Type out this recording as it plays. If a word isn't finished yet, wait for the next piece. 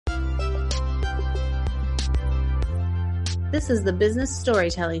This is the Business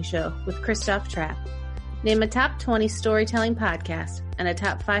Storytelling Show with Christoph Trapp. Name a top 20 storytelling podcast and a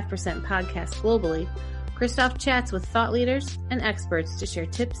top 5% podcast globally. Christoph chats with thought leaders and experts to share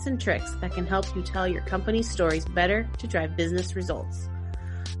tips and tricks that can help you tell your company's stories better to drive business results.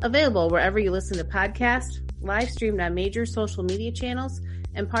 Available wherever you listen to podcasts, live streamed on major social media channels,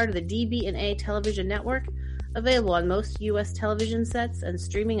 and part of the DB&A television network, available on most U.S. television sets and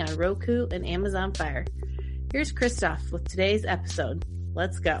streaming on Roku and Amazon Fire. Here's Christoph with today's episode.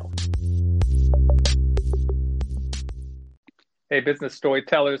 Let's go. Hey, business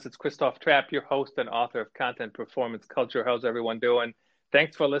storytellers, it's Christoph Trapp, your host and author of Content Performance Culture. How's everyone doing?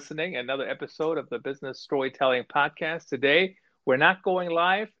 Thanks for listening. Another episode of the Business Storytelling Podcast. Today, we're not going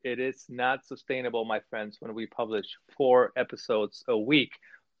live. It is not sustainable, my friends, when we publish 4 episodes a week.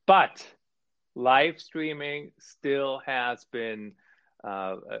 But live streaming still has been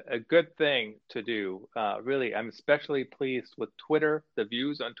a good thing to do. Really, I'm especially pleased with Twitter. The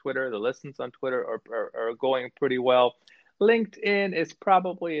views on Twitter, the listens on Twitter are going pretty well. LinkedIn is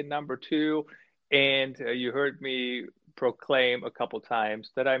probably a number 2. And you heard me proclaim a couple times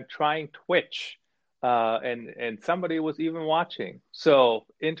that I'm trying Twitch. And somebody was even watching. So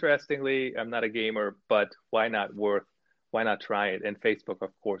interestingly, I'm not a gamer, but why not try it? And Facebook, of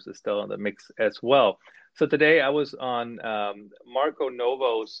course, is still in the mix as well. So today I was on Marco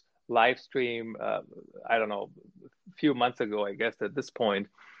Novo's live stream, a few months ago, I guess, at this point.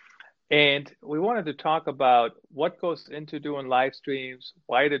 And we wanted to talk about what goes into doing live streams,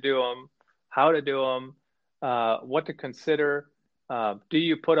 why to do them, how to do them, what to consider. Do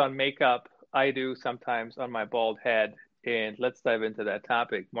you put on makeup? I do sometimes on my bald head. And let's dive into that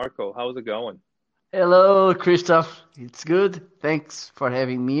topic. Marco, how's it going? Hello, Christoph. It's good. Thanks for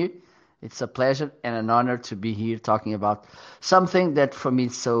having me. It's a pleasure and an honor to be here talking about something that for me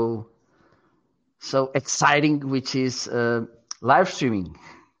is so exciting, which is live streaming.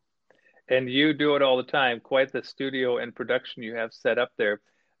 And you do it all the time. Quite the studio and production you have set up there.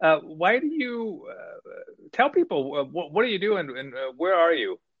 Why do you tell people what do you do and where are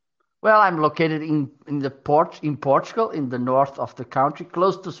you? Well, I'm located in Portugal, in the north of the country,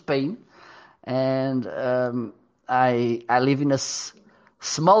 close to Spain, and I live in a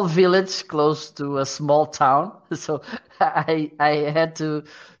small village close to a small town. So I had to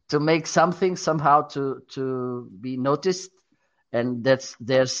make something somehow to be noticed, and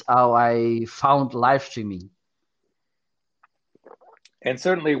that's how I found live streaming. And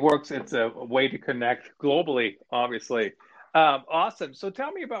certainly works. It's a way to connect globally, obviously. Awesome. So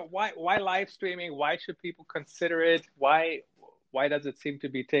tell me about why live streaming? Why should people consider it? Why does it seem to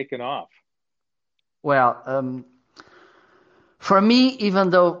be taken off? Well, for me, even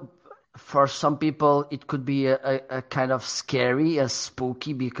though for some people it could be a kind of scary,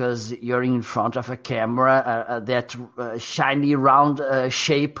 spooky, because you're in front of a camera, that shiny round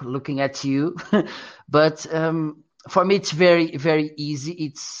shape looking at you. But for me, it's very, very easy.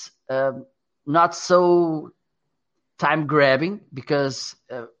 It's not so time grabbing, because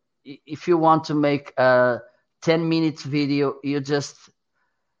if you want to make a 10-minute video, you just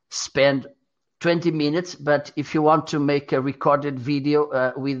spend 20 minutes. But if you want to make a recorded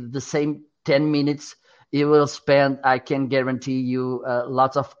video with the same 10 minutes, you will spend, I can guarantee you,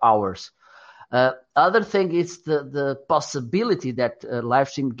 lots of hours. Other thing is the possibility that live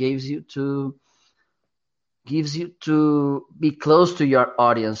stream gives you to be close to your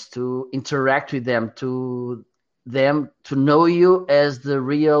audience, to interact with them, to know you as the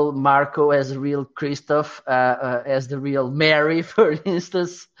real Marco, as the real Christoph, as the real Mary, for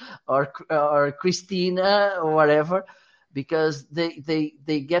instance, or Christina, or whatever, because they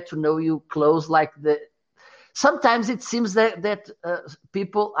get to know you close. Sometimes it seems that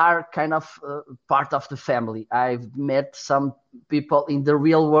people are kind of part of the family. I've met some people in the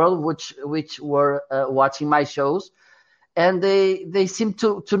real world which were watching my shows, and they seem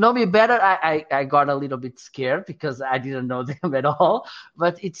to know me better. I got a little bit scared because I didn't know them at all.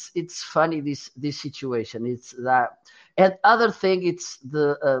 But it's funny, this situation. It's that, and other thing, it's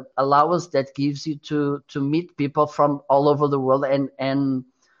the allowance that gives you to meet people from all over the world and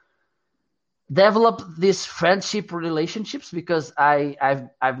develop these friendship relationships, because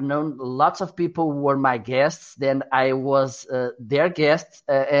I've known lots of people who were my guests, then I was their guest,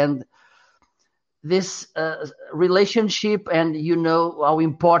 and this relationship, and you know how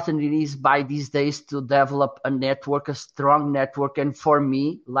important it is by these days to develop a network, a strong network. And for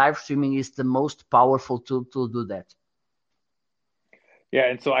me, live streaming is the most powerful tool to do that. Yeah,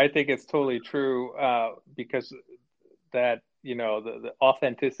 and so I think it's totally true, because that, the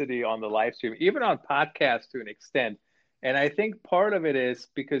authenticity on the live stream, even on podcasts to an extent, And I think part of it is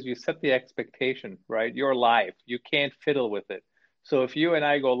because you set the expectation, right? You're live. You can't fiddle with it. So if you and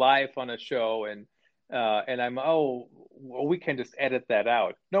I go live on a show and I'm, oh, well, we can just edit that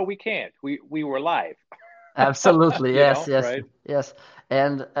out. No, we can't. We were live. Absolutely, You yes, know, yes, right? yes.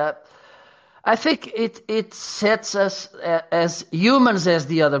 And I think it sets us as humans as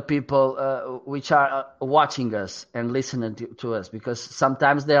the other people which are watching us and listening to us, because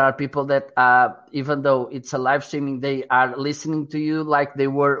sometimes there are people that even though it's a live streaming, they are listening to you like they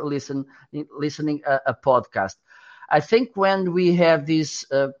were listening a podcast. I think when we have this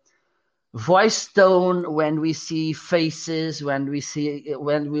voice tone, when we see faces, when we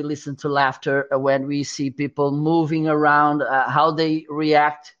listen to laughter, when we see people moving around, how they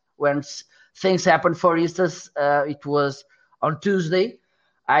react when things happen. For instance, it was on Tuesday,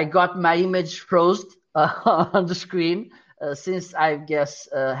 I got my image froze on the screen since I guess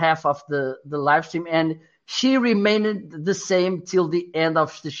half of the live stream, and she remained the same till the end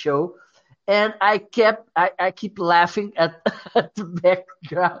of the show. And I keep laughing at, at the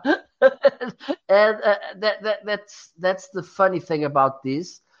background, and that's the funny thing about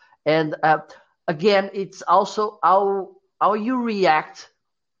this. And again, it's also how you react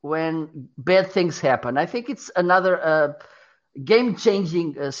when bad things happen. I think it's another game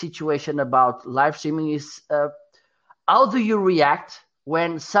changing situation about live streaming is how do you react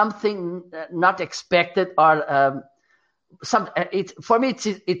when something not expected or for me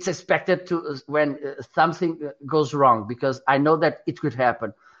it's expected to when something goes wrong, because I know that it could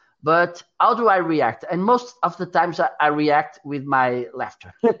happen. But how do I react? And most of the times I react with my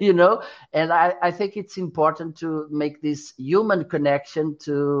laughter, And I think it's important to make this human connection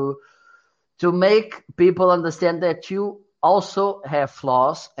to make people understand that you also have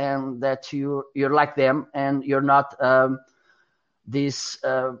flaws and that you're like them and you're not this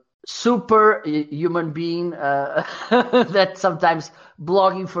super human being that sometimes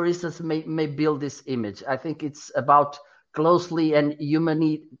blogging, for instance, may build this image. I think it's about closely and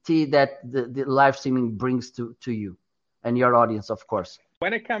humanity that the live streaming brings to you and your audience, of course.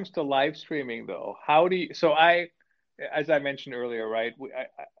 When it comes to live streaming, though, how do you? So as I mentioned earlier, right?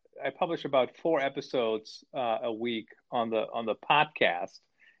 I publish about 4 episodes a week on the podcast,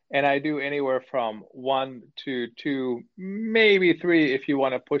 and I do anywhere from 1 to 2, maybe 3, if you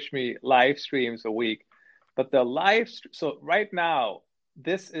want to push me, live streams a week. But so right now,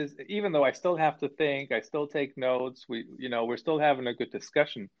 this is, even though I still have to think, I still take notes. We're still having a good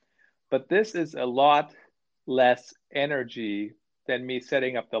discussion, but this is a lot less energy than me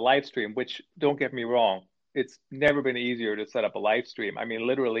setting up the live stream, which, don't get me wrong, it's never been easier to set up a live stream. I mean,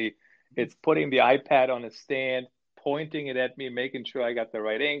 literally, it's putting the iPad on a stand, pointing it at me, making sure I got the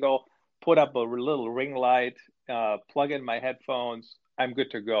right angle, put up a little ring light, plug in my headphones. I'm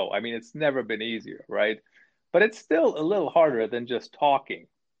good to go. I mean, it's never been easier, right? But it's still a little harder than just talking,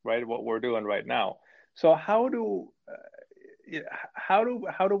 right? What we're doing right now. So how do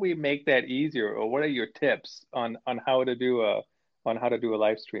we make that easier, or what are your tips on how to do a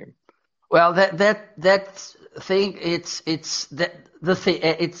live stream? Well, that thing, it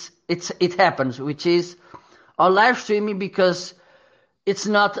happens, which is on live streaming, because it's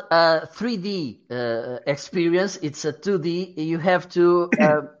not a 3D experience, it's a 2D. You have to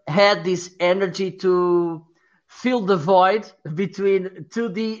have this energy to fill the void between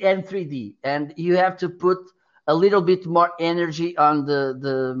 2D and 3D, and you have to put a little bit more energy on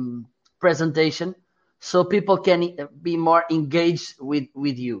the presentation so people can be more engaged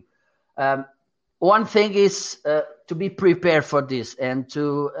with you. One thing is to be prepared for this, and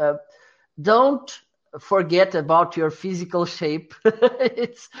to don't forget about your physical shape.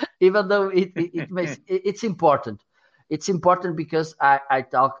 It's, even though it's important. It's important because I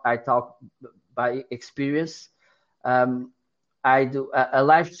talk by experience. I do a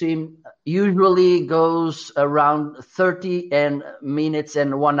live stream usually goes around 30 minutes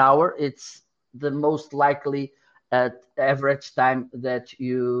and 1 hour. It's the most likely average time that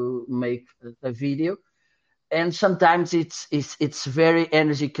you make a video. And sometimes it's very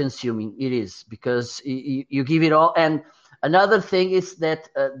energy consuming. It is, because you give it all. And another thing is that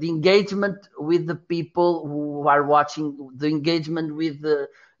the engagement with the people who are watching, the engagement with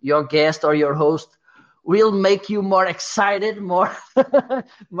your guest or your host, will make you more excited, more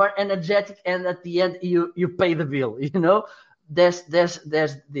more energetic, and at the end you pay the bill. There's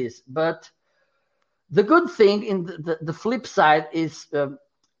this. But the good thing in the flip side is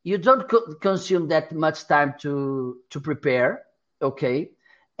you don't consume that much time to prepare, okay?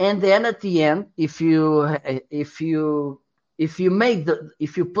 And then at the end, if you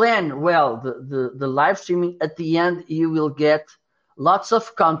plan well the live streaming, at the end you will get lots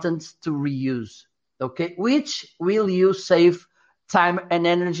of content to reuse. okay, which will you save time and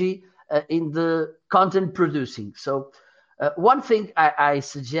energy in the content producing. So one thing I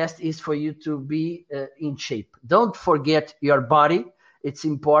suggest is for you to be in shape. Don't forget your body. It's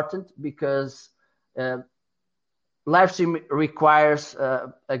important because live stream requires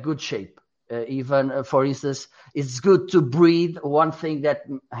a good shape. Even, for instance, it's good to breathe. One thing that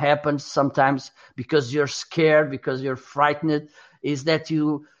happens sometimes because you're scared, because you're frightened, is that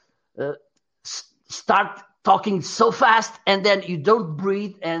you start talking so fast and then you don't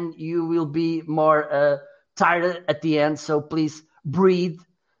breathe and you will be more tired at the end. So please breathe,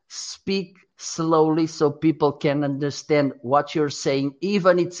 speak slowly so people can understand what you're saying.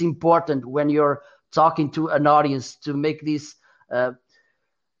 Even it's important when you're talking to an audience to make these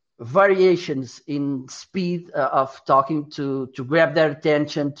variations in speed of talking to grab their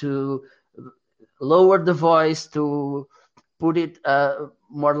attention, to lower the voice, to put it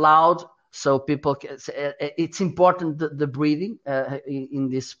more loud so people can. It's important the breathing in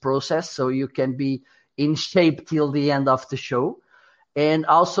this process so you can be in shape till the end of the show. And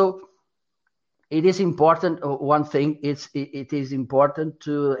also it is important, one thing, it is important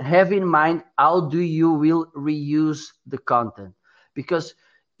to have in mind how do you will reuse the content. Because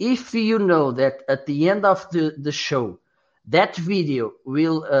if you know that at the end of the show, that video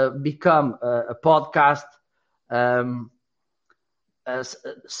will become a podcast,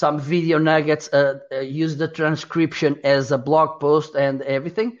 some video nuggets, use the transcription as a blog post and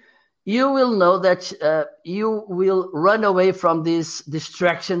everything, you will know that you will run away from these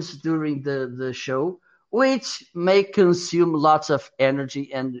distractions during the show, which may consume lots of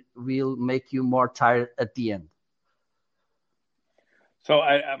energy and will make you more tired at the end. So,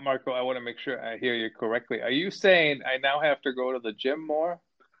 Marco, I want to make sure I hear you correctly. Are you saying I now have to go to the gym more?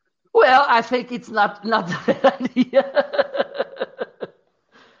 Well, I think it's not a bad idea.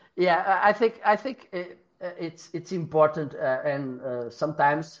 Yeah, I think it's important, and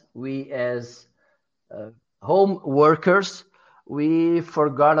sometimes we as home workers, we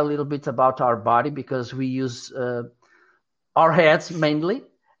forgot a little bit about our body because we use our heads mainly.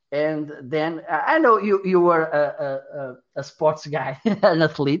 And then I know you were a sports guy, an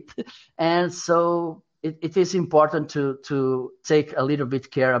athlete, and so it is important to take a little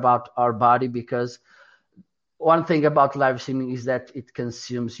bit care about our body, because one thing about live streaming is that it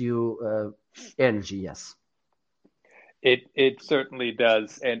consumes you energy. Yes. It certainly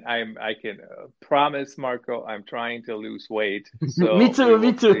does, and I can promise, Marco, I'm trying to lose weight. So Me too.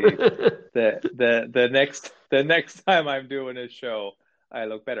 Me too. See the next time I'm doing a show, I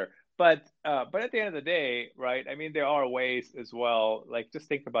look better. But at the end of the day, right? I mean, there are ways as well. Like, just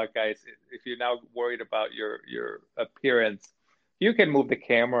think about, guys, if you're now worried about your appearance, you can move the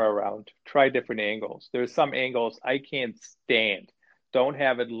camera around, try different angles. There's some angles I can't stand. Don't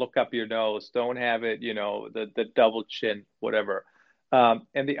have it look up your nose. Don't have it, the double chin, whatever.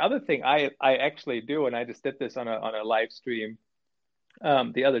 And the other thing I actually do, and I just did this on a live stream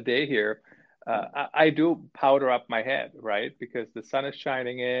the other day here. I do powder up my head, right? Because the sun is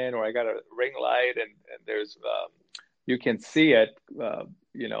shining in, or I got a ring light, and there's you can see it,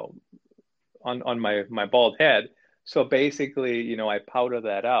 on my bald head. So basically, I powder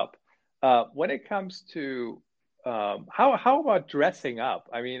that up. When it comes to how about dressing up?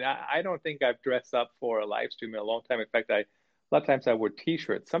 I mean, I don't think I've dressed up for a live stream in a long time. In fact, a lot of times I wear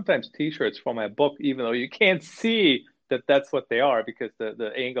T-shirts, sometimes T-shirts for my book, even though you can't see that that's what they are because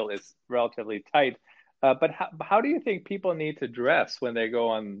the angle is relatively tight. But how do you think people need to dress when they go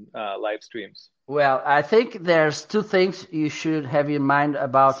on live streams? Well, I think there's two things you should have in mind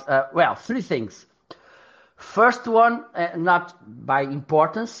about, three things. First one, not by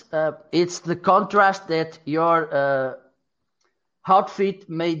importance, it's the contrast that your outfit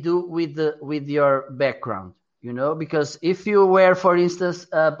may do with your background, because if you wear, for instance,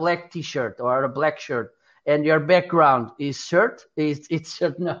 a black T-shirt or a black shirt and your background is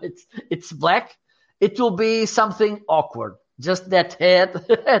it's black, it will be something awkward. Just that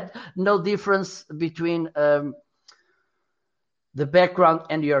head, no difference between the background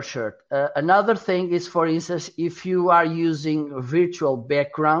and your shirt. Another thing is, for instance, if you are using virtual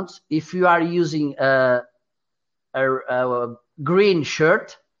backgrounds, if you are using a green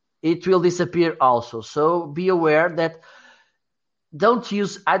shirt, it will disappear also. So be aware that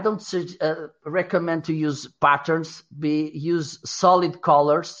I don't recommend to use patterns. Use solid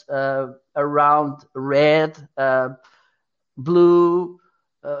colors around red, blue,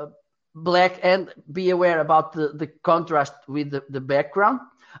 black, and be aware about the contrast with the background.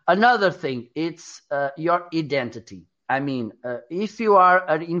 Another thing, it's your identity. I mean, if you are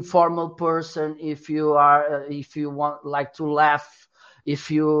an informal person, if you want like to laugh,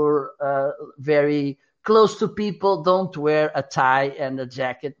 If you're very close to people, don't wear a tie and a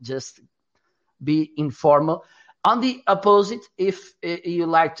jacket. Just be informal. On the opposite, if you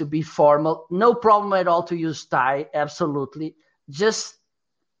like to be formal, no problem at all to use tie. Absolutely. Just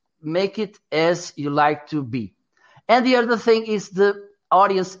make it as you like to be. And the other thing is the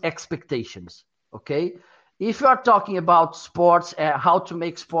audience expectations. Okay. If you are talking about sports, how to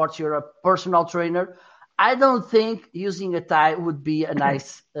make sports, you're a personal trainer. I don't think using a tie would be a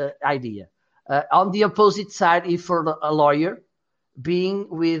nice idea. On the opposite side, if you're a lawyer, being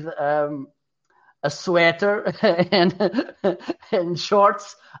with a sweater and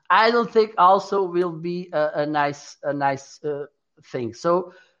shorts, I don't think also will be a nice thing.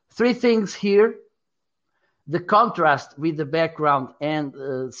 So 3 things here: the contrast with the background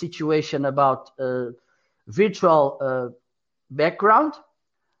and situation about virtual background,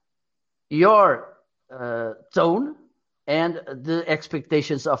 your tone, and the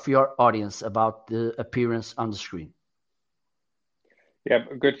expectations of your audience about the appearance on the screen. Yeah,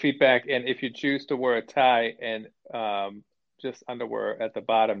 good feedback. And if you choose to wear a tie and just underwear at the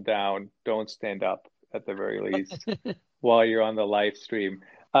bottom down, don't stand up at the very least while you're on the live stream.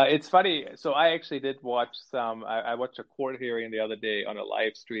 It's funny. So I actually did watch I watched a court hearing the other day on a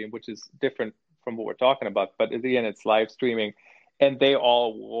live stream, which is different from what we're talking about. But again, it's live streaming. And they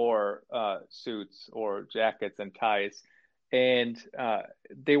all wore suits or jackets and ties. And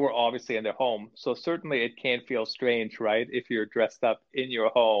they were obviously in their home. So certainly it can feel strange, right? If you're dressed up in your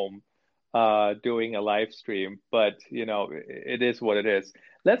home doing a live stream, but it is what it is.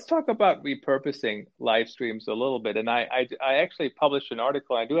 Let's talk about repurposing live streams a little bit. And I actually published an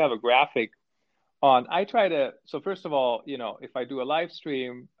article. I do have a graphic on, so first of all, if I do a live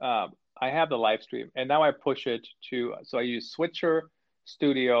stream, I have the live stream and now I push it so I use Switcher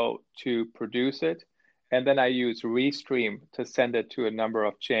Studio to produce it. And then I use Restream to send it to a number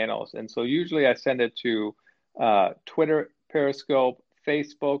of channels. And so usually I send it to Twitter, Periscope,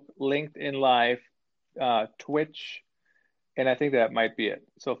 Facebook, LinkedIn Live, Twitch, and I think that might be it.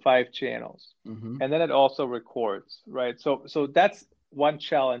 So 5 channels. Mm-hmm. And then it also records, right? So that's one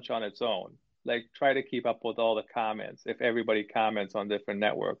challenge on its own. Like try to keep up with all the comments if everybody comments on different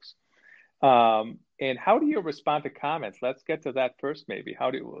networks. And how do you respond to comments? Let's get to that first, maybe.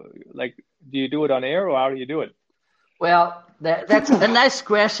 Do you do it on air or how do you do it? Well, that's a nice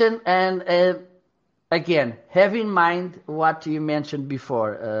question. And again, have in mind what you mentioned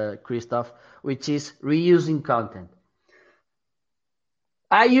before, Christoph, which is reusing content.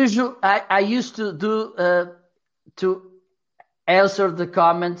 I used to do to answer the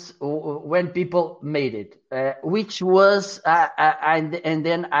comments when people made it, which was and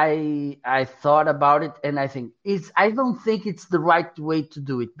then I thought about it and I think I don't think it's the right way to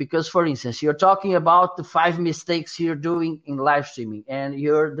do it, because for instance you're talking about the 5 mistakes you're doing in live streaming and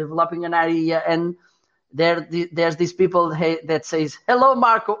you're developing an idea and there's these people that says, hello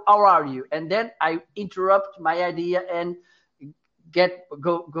Marco, how are you? And then I interrupt my idea and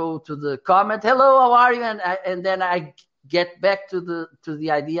go to the comment, hello, how are you? And then I get back to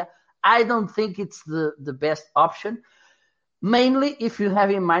the idea. I don't think it's the best option, mainly if you have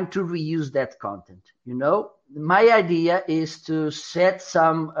in mind to reuse that content. My idea is to set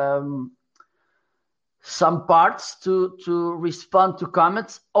some parts to respond to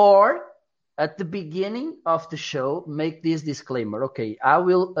comments, or at the beginning of the show make this disclaimer. Okay, I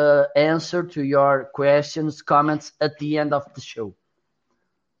will answer to your questions, comments at the end of the show.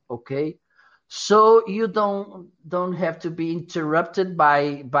 Okay. So you don't have to be interrupted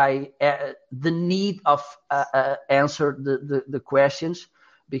by the need of answer the questions,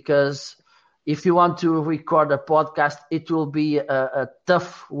 because if you want to record a podcast, it will be a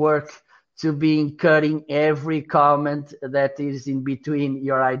tough work to be cutting every comment that is in between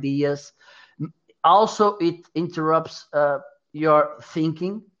your ideas. Also, it interrupts your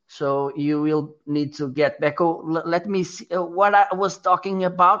thinking. So you will need to get back. Let me see what I was talking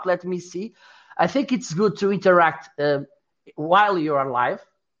about. Let me see. I think it's good to interact while you are live,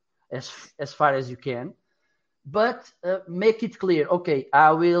 as far as you can, but make it clear. Okay,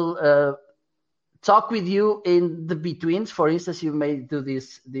 I will talk with you in the betweens. For instance, you may do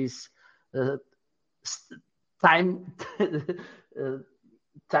this time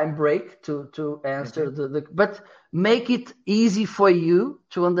time break to answer but make it easy for you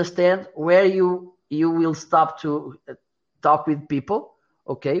to understand where you will stop to talk with people.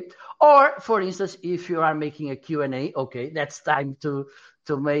 Okay. Or for instance, if you are making a Q&A, okay, that's time to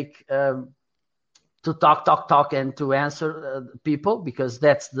make to talk and to answer people, because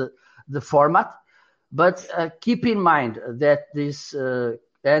that's the format. But keep in mind that this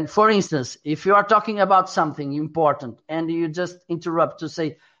And for instance, if you are talking about something important and you just interrupt to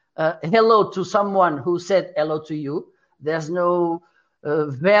say hello to someone who said hello to you, there's no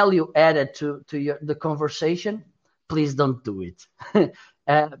value added to the conversation. Please don't do it.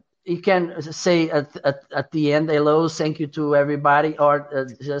 You can say at the end, hello, thank you to everybody, or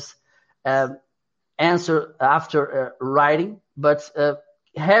just answer after writing. But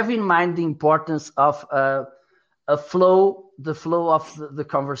have in mind the importance of the flow of the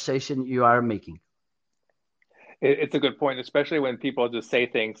conversation you are making. It's a good point, especially when people just say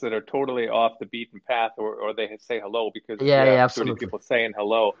things that are totally off the beaten path, or they say hello because you have 30 absolutely. people saying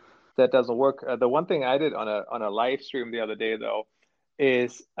hello. That doesn't work. The one thing I did on a live stream the other day, though,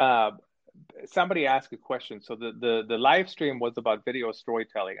 is somebody asked a question. So the live stream was about video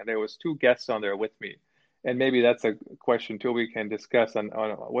storytelling, and there was 2 guests on there with me. And maybe that's a question too we can discuss on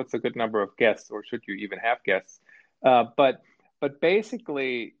what's a good number of guests, or should you even have guests? But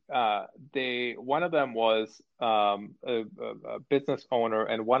basically, one of them was a business owner,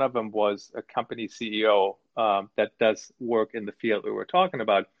 and one of them was a company CEO that does work in the field we were talking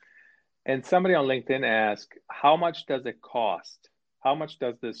about. And somebody on LinkedIn asked, how much does it cost? How much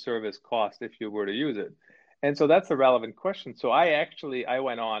does this service cost if you were to use it? And so that's a relevant question. So I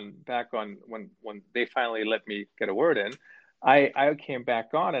went on back on when they finally let me get a word in. I came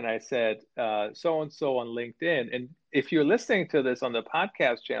back on and I said, so-and-so on LinkedIn. And if you're listening to this on the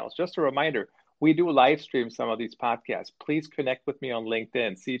podcast channels, just a reminder, we do live stream some of these podcasts. Please connect with me on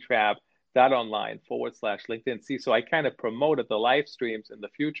LinkedIn, ctrap.online/LinkedIn. See, so I kind of promoted the live streams in the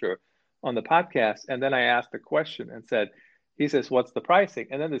future on the podcast. And then I asked a question and said, he says, what's the pricing?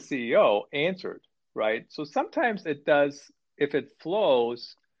 And then the CEO answered, right? So sometimes it does, if it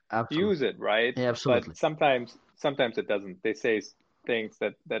flows, absolutely, use it, right? Yeah, absolutely. But sometimes it doesn't. They say things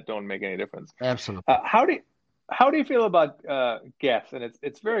that don't make any difference. Absolutely. How do you feel about guests? And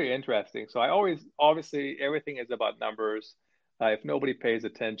it's very interesting. So obviously everything is about numbers. If nobody pays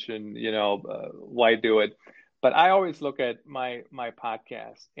attention, why do it? But I always look at my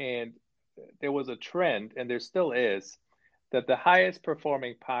podcast, and there was a trend, and there still is, that the highest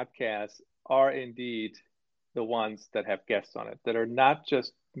performing podcasts are indeed the ones that have guests on it, that are not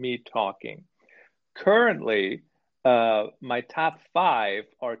just me talking. Currently, my top 5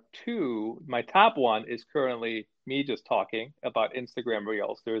 are 2. My top 1 is currently me just talking about Instagram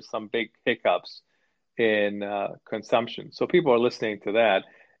Reels. There's some big hiccups in consumption, so people are listening to that.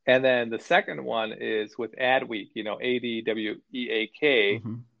 And then the second one is with Adweek, ADWEAK.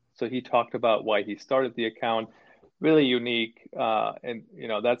 Mm-hmm. So he talked about why he started the account. Really unique, and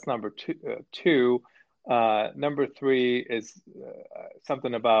that's number 2. Number 3 is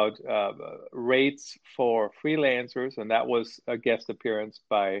something about rates for freelancers, and that was a guest appearance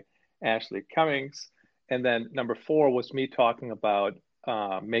by Ashley Cummings. And then number 4 was me talking about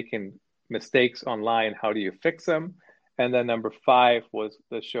making mistakes online. How do you fix them? And then number 5 was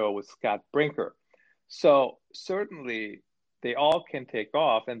the show with Scott Brinker. So certainly they all can take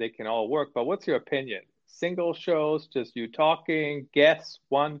off and they can all work. But what's your opinion? Single shows, just you talking, guests,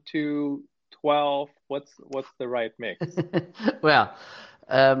 1, 2, 12. What's the right mix? Well,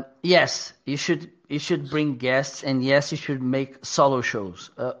 yes, you should bring guests, and yes, you should make solo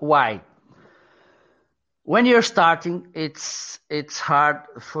shows. Why? When you're starting, it's hard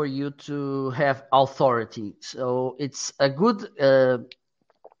for you to have authority. So it's a good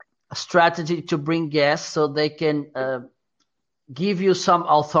strategy to bring guests so they can give you some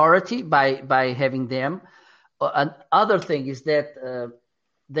authority by having them. Another thing is that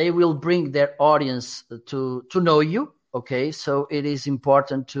they will bring their audience to know you. Okay, so it is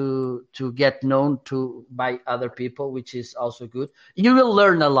important to get known by other people, which is also good. You will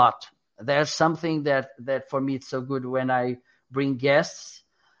learn a lot. There's something that for me it's so good when I bring guests.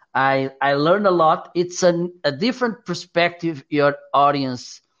 I learn a lot. It's a different perspective your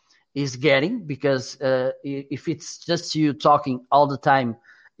audience is getting, because if it's just you talking all the time,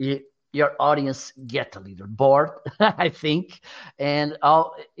 your audience get a little bored, I think. And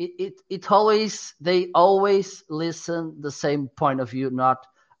they always listen the same point of view, not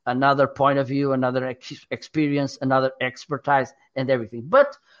another point of view, another experience, another expertise and everything.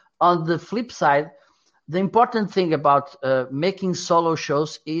 But on the flip side, the important thing about making solo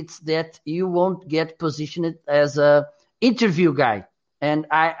shows is that you won't get positioned as a interview guy. And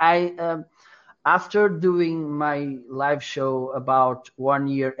I after doing my live show about 1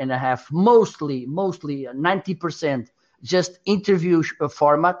 year and a half, mostly 90% just interview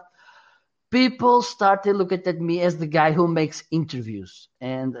format, people started looking at me as the guy who makes interviews.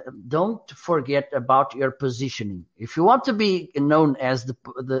 And don't forget about your positioning. If you want to be known as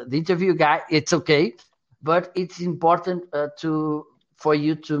the interview guy, it's okay, but it's important for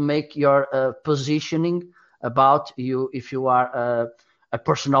you to make your positioning about you, if you are a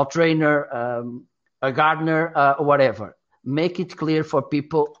personal trainer, a gardener, whatever. Make it clear for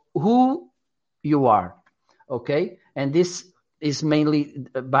people who you are, okay? And this is mainly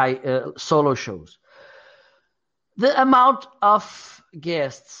by solo shows. The amount of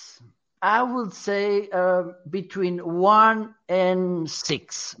guests, I would say between 1 and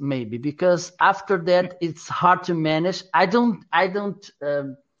 6, maybe, because after that it's hard to manage. I don't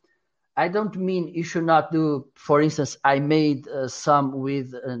mean you should not do. For instance, I made some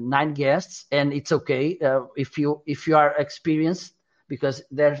with 9 guests, and it's okay if you are experienced, because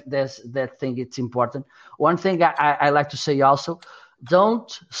there's that thing. It's important. One thing I like to say also: don't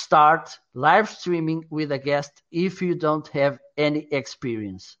start live streaming with a guest if you don't have any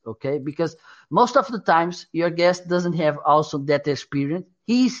experience, okay? Because most of the times your guest doesn't have also that experience.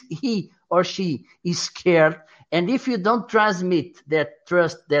 He or she is scared, and if you don't transmit that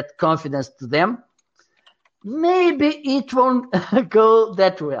trust, that confidence to them, maybe it won't go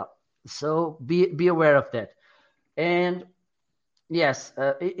that well. So be aware of that. And yes,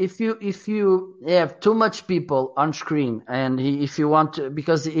 if you have too much people on screen, and if you want to,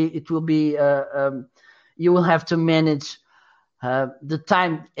 because it will be, you will have to manage the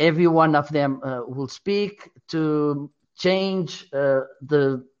time every one of them will speak, to change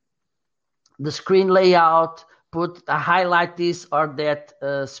the screen layout, put a highlight this or that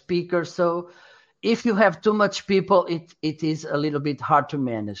speaker. So if you have too much people, it is a little bit hard to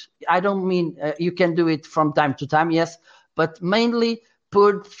manage. I don't mean you can do it from time to time, yes, but mainly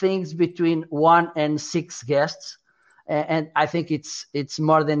put things between 1 and 6 guests, and I think it's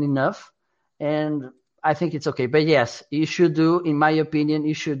more than enough, and I think it's okay. But yes, you should do, in my opinion,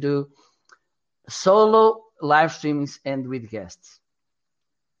 you should do solo live streamings and with guests.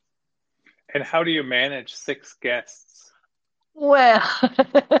 And how do you manage 6 guests? Well,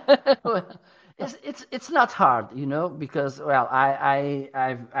 well, it's not hard, because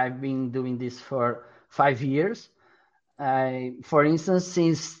I've been doing this for 5 years. For instance,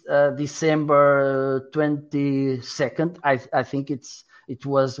 since December 22nd, I think it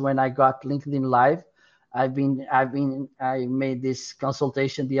was when I got LinkedIn Live. I made this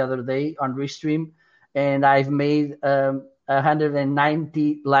consultation the other day on Restream, and I've made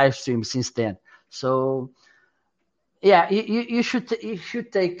 190 live streams since then. So yeah, you should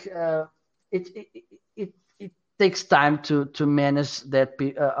take it takes time to manage that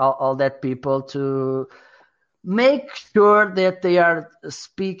all that people, to make sure that they are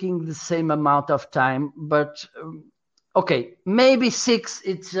speaking the same amount of time. But okay, maybe 6,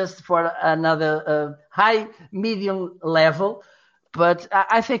 it's just for another high medium level, but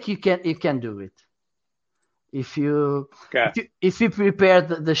I think you can do it if you prepare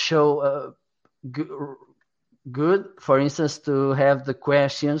the show good, for instance, to have the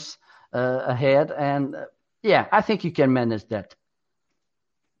questions ahead, and yeah, I think you can manage that.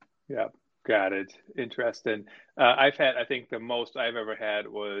 Yeah. Got it. Interesting. I think the most I've ever had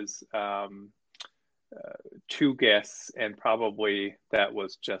was 2 guests, and probably that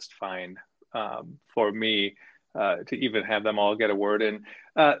was just fine for me to even have them all get a word in.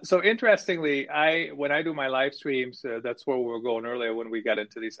 So interestingly, when I do my live streams, that's where we were going earlier when we got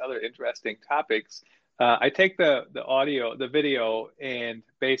into these other interesting topics. I take the audio, the video, and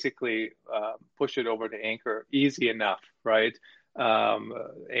basically push it over to Anchor. Easy enough, right?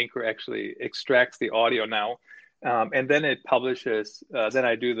 Anchor actually extracts the audio now, and then it publishes. Then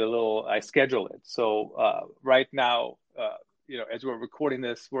I schedule it. So right now, as we're recording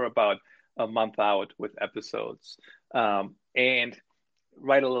this, we're about a month out with episodes, and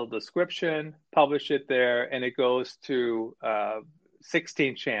write a little description, publish it there, and it goes to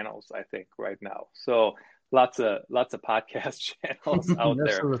 16 channels, I think, right now. So lots of podcast channels out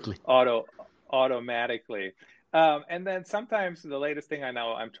there, automatically. And then sometimes the latest thing I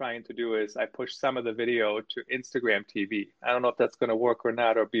know I'm trying to do is I push some of the video to Instagram TV. I don't know if that's going to work or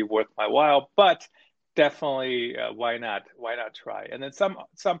not, or be worth my while, but definitely why not? Why not try? And then some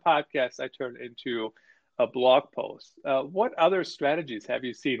podcasts I turn into a blog post. What other strategies have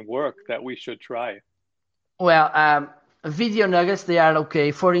you seen work that we should try? Well, video nuggets, they are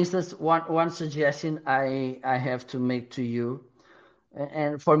okay. For instance, one suggestion I have to make to you,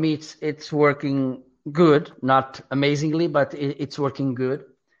 and for me it's working good, not amazingly, but it's working good,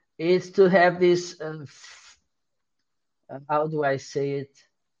 is to have this how do I say it,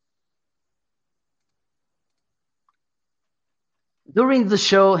 during the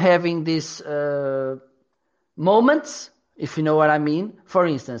show, having these moments, if you know what I mean. For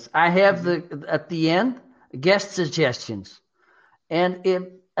instance, I have at the end, guest suggestions, and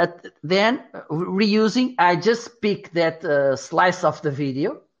then reusing, I just pick that slice of the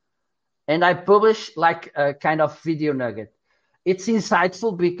video and I publish like a kind of video nugget. It's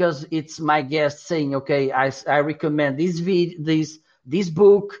insightful because it's my guest saying, okay, I recommend this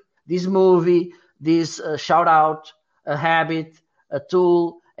book, this movie, this shout out, a habit, a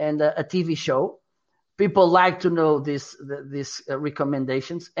tool, and a TV show. People like to know these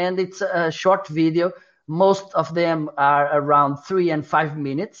recommendations, and it's a short video. Most of them are around 3 and 5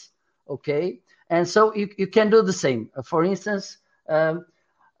 minutes. Okay. And so you can do the same. For instance,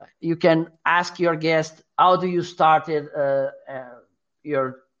 you can ask your guest, how do you started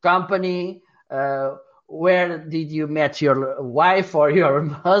your company? Where did you met your wife or your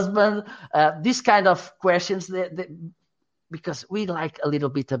husband? These kind of questions, because we like a little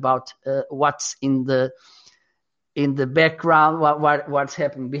bit about what's in the background, what's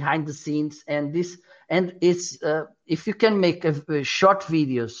happening behind the scenes, and it's if you can make a short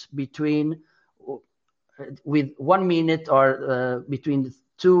videos with 1 minute or between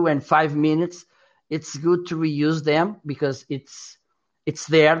 2 and 5 minutes, it's good to reuse them because it's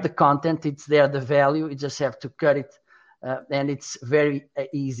there, the content, it's there, the value. You just have to cut it, and it's very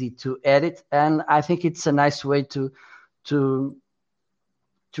easy to edit. And I think it's a nice way to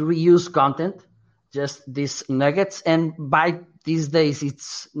reuse content, just these nuggets. And by these days,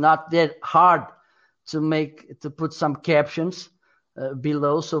 it's not that hard to put some captions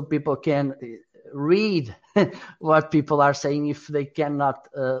below so people can read what people are saying if they cannot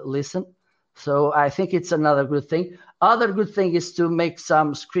listen. So I think it's another good thing. Other good thing is to make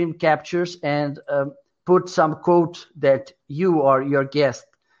some screen captures and put some quote that you or your guest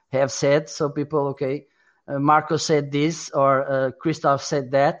have said. So people, okay, Marco said this or Christoph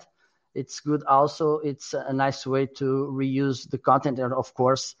said that. It's good also. It's a nice way to reuse the content. And of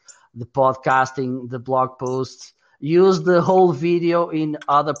course, the podcasting, the blog posts, use the whole video in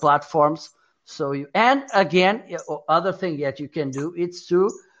other platforms. And again, other thing that you can do is to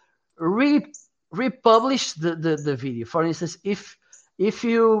republish the video. For instance, if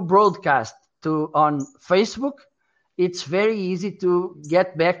you broadcast on Facebook, it's very easy to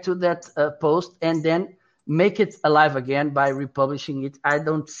get back to that post and then make it alive again by republishing it. I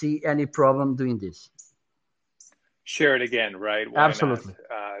don't see any problem doing this. Share it again, right? Why Absolutely.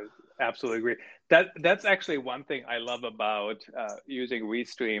 Absolutely agree. That's actually one thing I love about using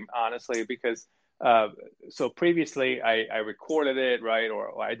Restream, honestly, because so previously I recorded it, right?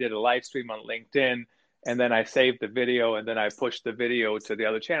 Or I did a live stream on LinkedIn, and then I saved the video, and then I pushed the video to the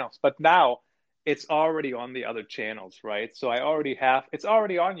other channels. But now it's already on the other channels, right? So it's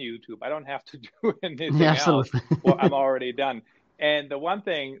already on YouTube. I don't have to do anything else. Well, I'm already done. And the one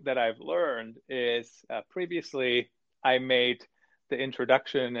thing that I've learned is previously I made the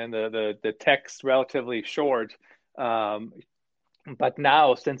introduction and the text relatively short. But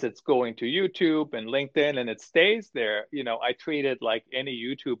now, since it's going to YouTube and LinkedIn and it stays there, I treat it like any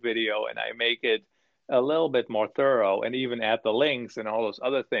YouTube video and I make it a little bit more thorough and even add the links and all those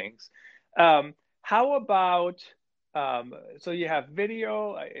other things. How about, so you have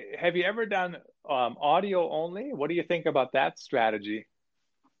video, have you ever done audio only? What do you think about that strategy?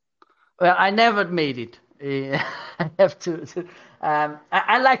 Well, I never made it. I have to.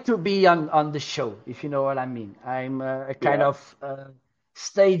 I like to be on the show, if you know what I mean. I'm a kind of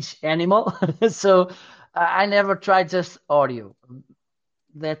stage animal, so I never tried just audio.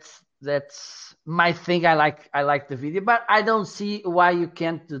 That's my thing. I like the video, but I don't see why you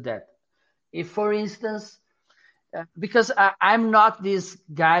can't do that. If, for instance, because I'm not this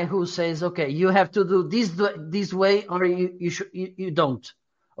guy who says, okay, you have to do this way or you don't.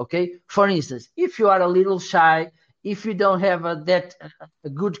 Okay. For instance, if you are a little shy, if you don't have a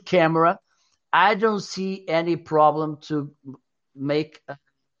good camera, I don't see any problem to make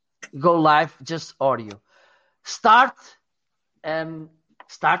go live just audio. Start.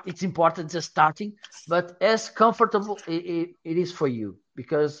 It's important just starting, but as comfortable it is for you,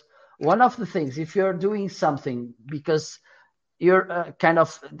 because one of the things, if you're doing something because you're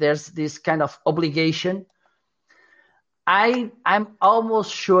there's this kind of obligation, I'm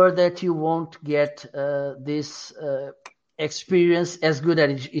almost sure that you won't get this experience as good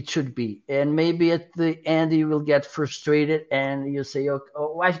as it should be. And maybe at the end you will get frustrated and you say, oh,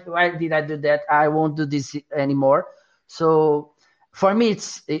 why did I do that? I won't do this anymore. So for me,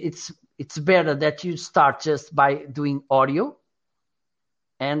 it's better that you start just by doing audio.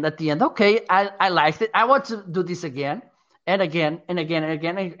 And at the end, okay, I liked it. I want to do this again and again and again and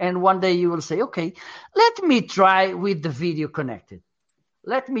again. And one day you will say, okay, let me try with the video connected.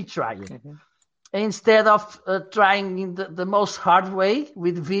 Let me try it. Mm-hmm. Instead of trying in the most hard way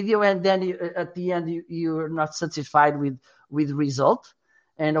with video, and then at the end you're not satisfied with result.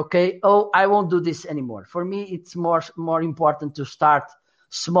 and I won't do this anymore. For me, it's more important to start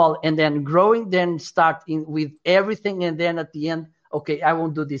small and then growing, then start with everything, and then at the end, I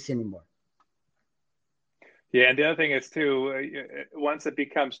won't do this anymore. Yeah, and the other thing is too, once it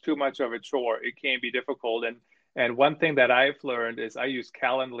becomes too much of a chore, it can be difficult. And one thing that I've learned is I use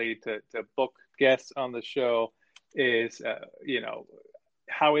Calendly to book guests on the show is,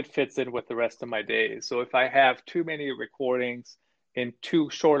 how it fits in with the rest of my days. So if I have too many recordings in too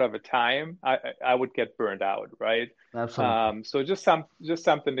short of a time, I would get burned out, right? Absolutely. So just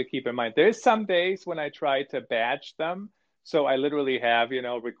something to keep in mind. There's some days when I try to batch them. So I literally have,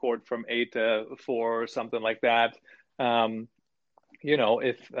 record from 8 to 4 or something like that.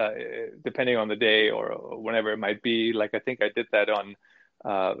 If depending on the day or whenever it might be, like I think I did that on,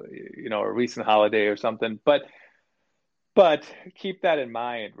 a recent holiday or something. But keep that in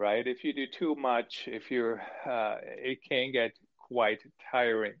mind, right? If you do too much, it can get quite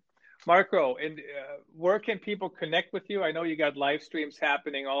tiring. Marco, and where can people connect with you? I know you got live streams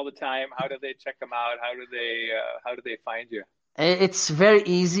happening all the time. How do they check them out? How do they find you? It's very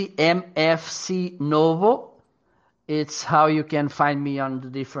easy. MFC Novo. It's how you can find me on the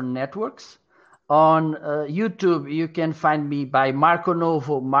different networks. On YouTube, you can find me by Marco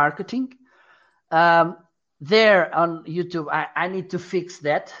Novo Marketing. There on YouTube, I need to fix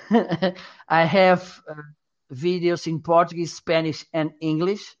that. I have videos in Portuguese, Spanish, and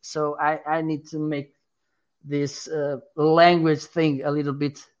English. So I need to make this language thing a little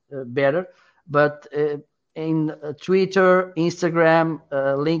bit better. But in Twitter, Instagram,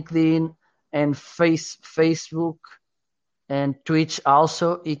 LinkedIn, and Facebook, and Twitch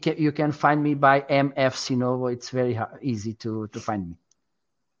also, you can find me by MFC Novo. It's very easy to find me.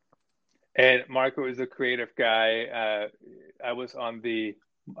 And Marco is a creative guy. I was on the,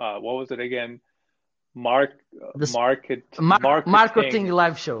 what was it again? Marketing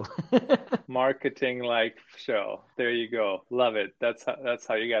live show. Marketing live show. There you go. Love it. That's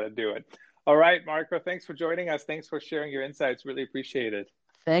how you got to do it. All right, Marco, thanks for joining us. Thanks for sharing your insights. Really appreciate it.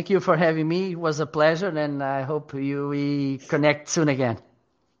 Thank you for having me. It was a pleasure, and I hope we connect soon again.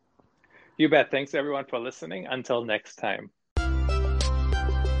 You bet. Thanks, everyone, for listening. Until next time.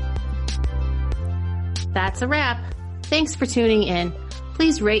 That's a wrap. Thanks for tuning in.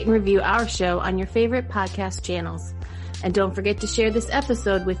 Please rate and review our show on your favorite podcast channels. And don't forget to share this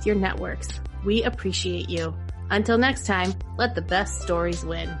episode with your networks. We appreciate you. Until next time, let the best stories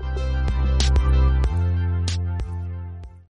win.